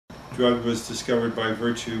drug was discovered by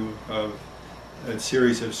virtue of a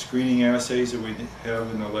series of screening assays that we have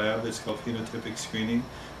in the lab. It's called phenotypic screening,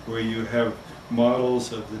 where you have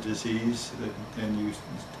models of the disease and you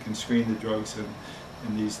can screen the drugs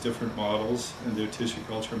in these different models, and they're tissue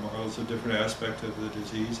culture models of different aspects of the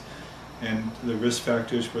disease and the risk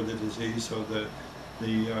factors for the disease. So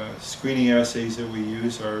the screening assays that we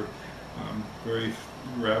use are very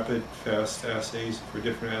rapid, fast assays for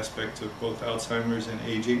different aspects of both Alzheimer's and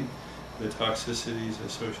aging, the toxicities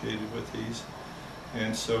associated with these.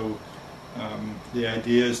 And so the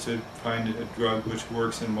idea is to find a drug which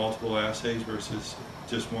works in multiple assays versus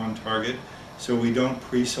just one target. So we don't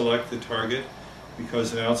pre-select the target,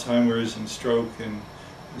 because in Alzheimer's and stroke and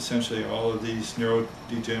essentially all of these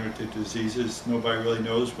neurodegenerative diseases, nobody really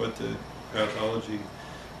knows what the pathology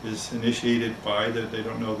is initiated by, that they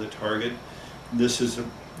don't know the target. This is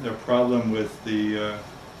a problem with the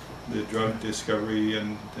drug discovery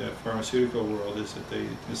and the pharmaceutical world, is that they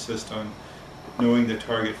insist on knowing the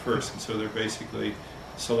target first, and so they're basically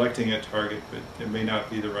selecting a target, but it may not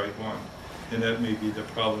be the right one, and that may be the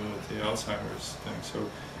problem with the Alzheimer's thing. So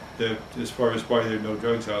as far as why there are no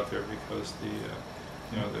drugs out there, because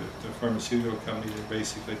the pharmaceutical companies are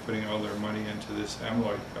basically putting all their money into this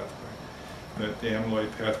amyloid pathway, but the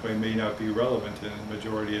amyloid pathway may not be relevant in the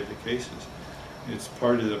majority of the cases. It's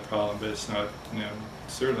part of the problem, but it's not,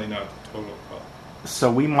 certainly not the total problem.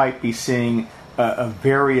 So we might be seeing a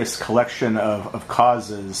various collection of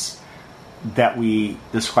causes that we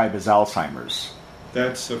describe as Alzheimer's.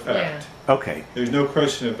 That's a fact. Yeah. Okay. There's no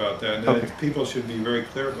question about that. And okay. People should be very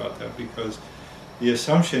clear about that, because the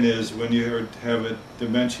assumption is when you have a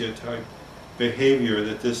dementia type behavior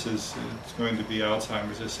that it's going to be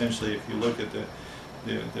Alzheimer's. Essentially, if you look at the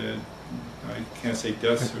I can't say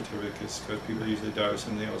death certificates because people usually die of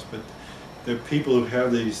something else, but the people who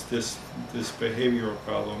have this behavioral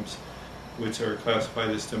problems, which are classified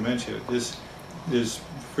as dementia, this is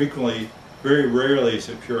frequently, very rarely is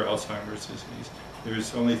it pure Alzheimer's disease.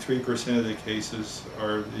 There's only 3% of the cases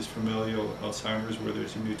are these familial Alzheimer's, where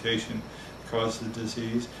there's a mutation that causes the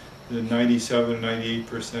disease. The 97 or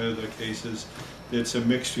 98% of the cases, it's a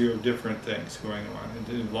mixture of different things going on.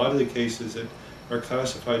 And in a lot of the cases that are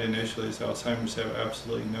classified initially as Alzheimer's have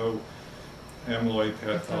absolutely no amyloid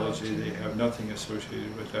pathology. They have nothing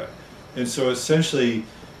associated with that. And so essentially,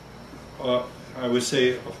 I would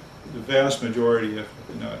say the vast majority, if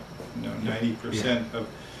not 90% of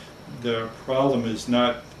the problem is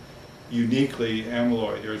not uniquely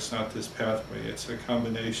amyloid, or it's not this pathway. It's a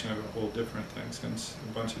combination of a whole different things, and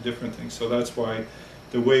a bunch of different things. So that's why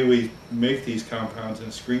the way we make these compounds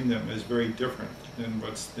and screen them is very different than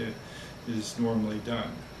is normally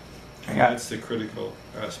done. And that's the critical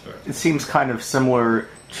aspect. It seems kind of similar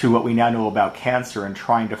to what we now know about cancer and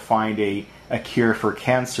trying to find a cure for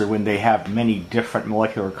cancer when they have many different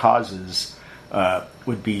molecular causes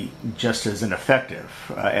would be just as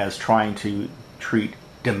ineffective as trying to treat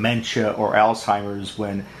dementia or Alzheimer's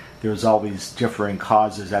when there's all these differing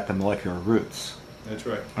causes at the molecular roots. That's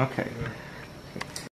right. Okay. Yeah.